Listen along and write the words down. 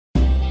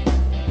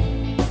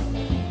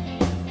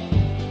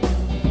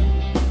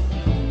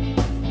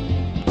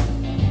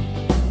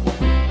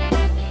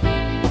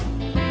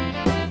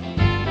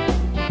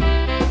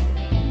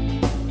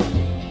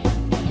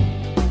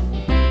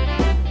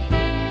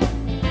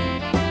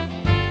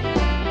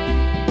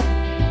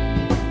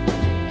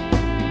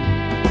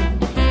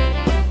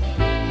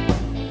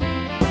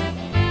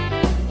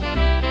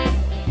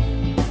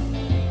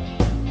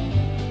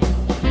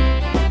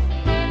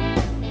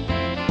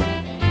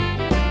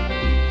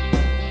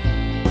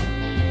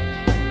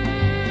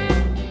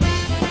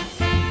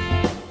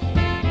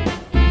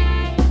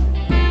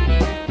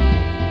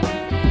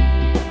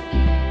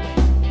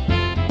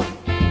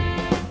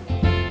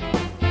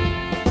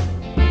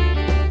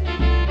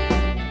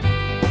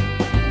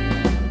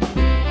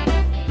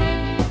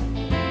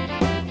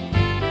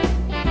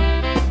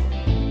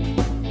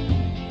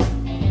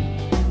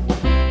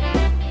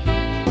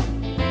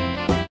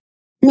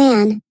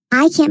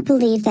I can't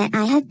believe that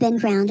I have been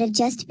grounded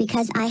just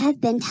because I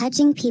have been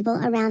touching people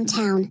around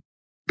town.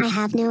 I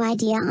have no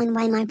idea on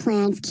why my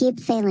plans keep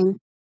failing.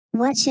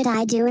 What should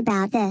I do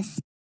about this?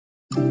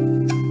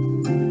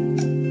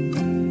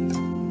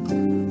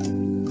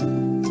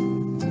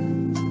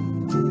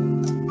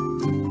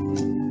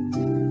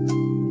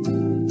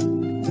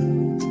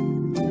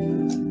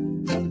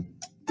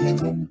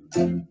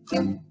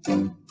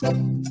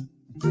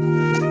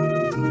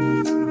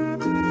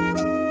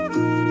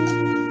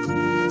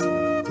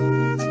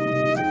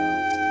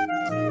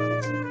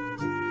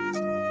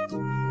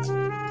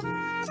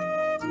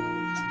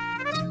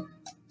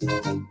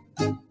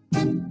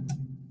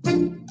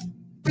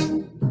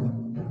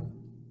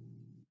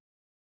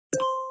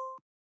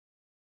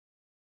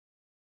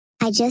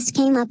 I just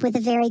came up with a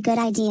very good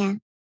idea.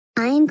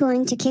 I am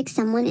going to kick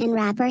someone in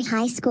rapper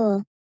high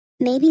school.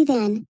 Maybe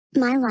then,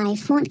 my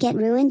life won't get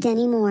ruined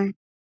anymore.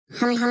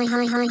 Hi hi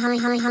hi hi hi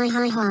hi hi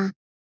hi ha.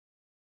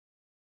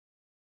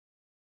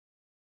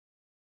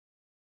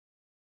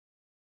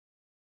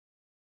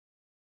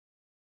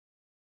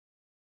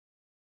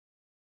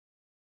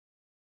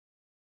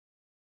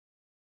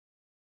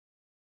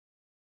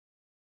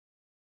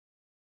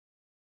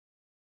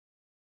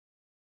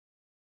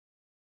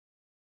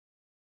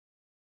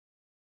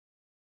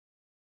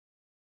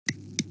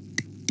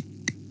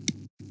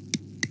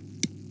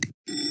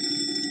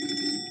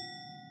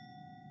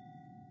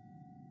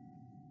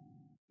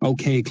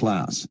 Okay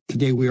class,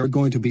 today we are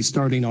going to be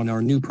starting on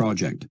our new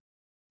project.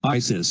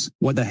 Isis,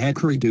 what the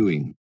heck are you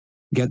doing?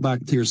 Get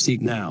back to your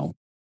seat now.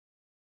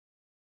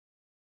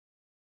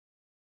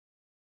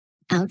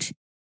 Ouch.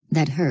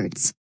 That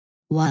hurts.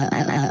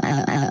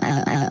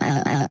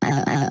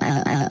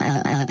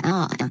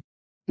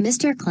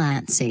 Mr.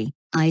 Clancy,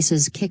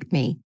 Isis kicked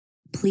me.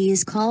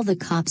 Please call the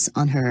cops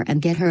on her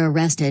and get her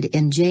arrested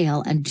in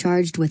jail and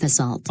charged with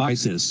assault.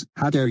 Isis,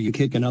 how dare you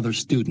kick another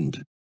student?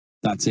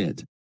 That's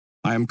it.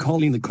 I am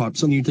calling the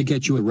cops on you to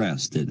get you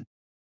arrested.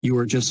 You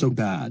are just so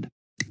bad.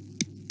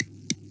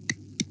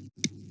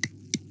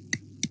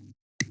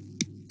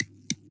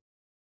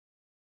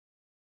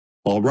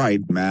 All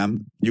right,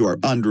 ma'am, you are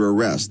under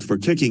arrest for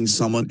kicking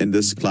someone in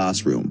this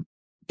classroom.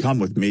 Come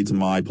with me to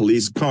my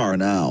police car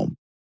now.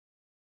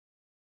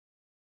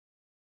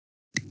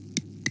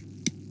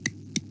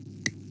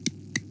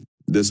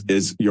 This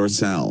is your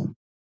cell.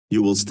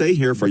 You will stay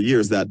here for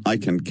years that I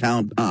can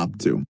count up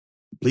to.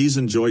 Please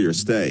enjoy your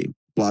stay,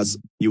 plus,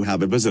 you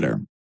have a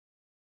visitor.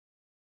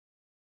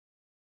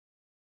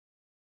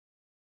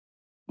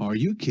 Are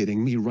you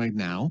kidding me right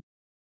now?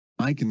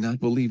 I cannot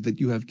believe that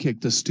you have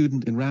kicked a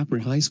student in Rapper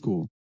High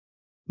School.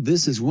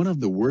 This is one of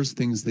the worst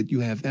things that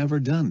you have ever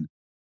done.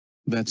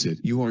 That's it,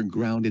 you are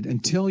grounded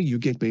until you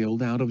get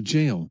bailed out of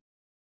jail.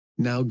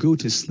 Now go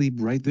to sleep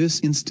right this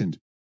instant.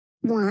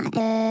 What?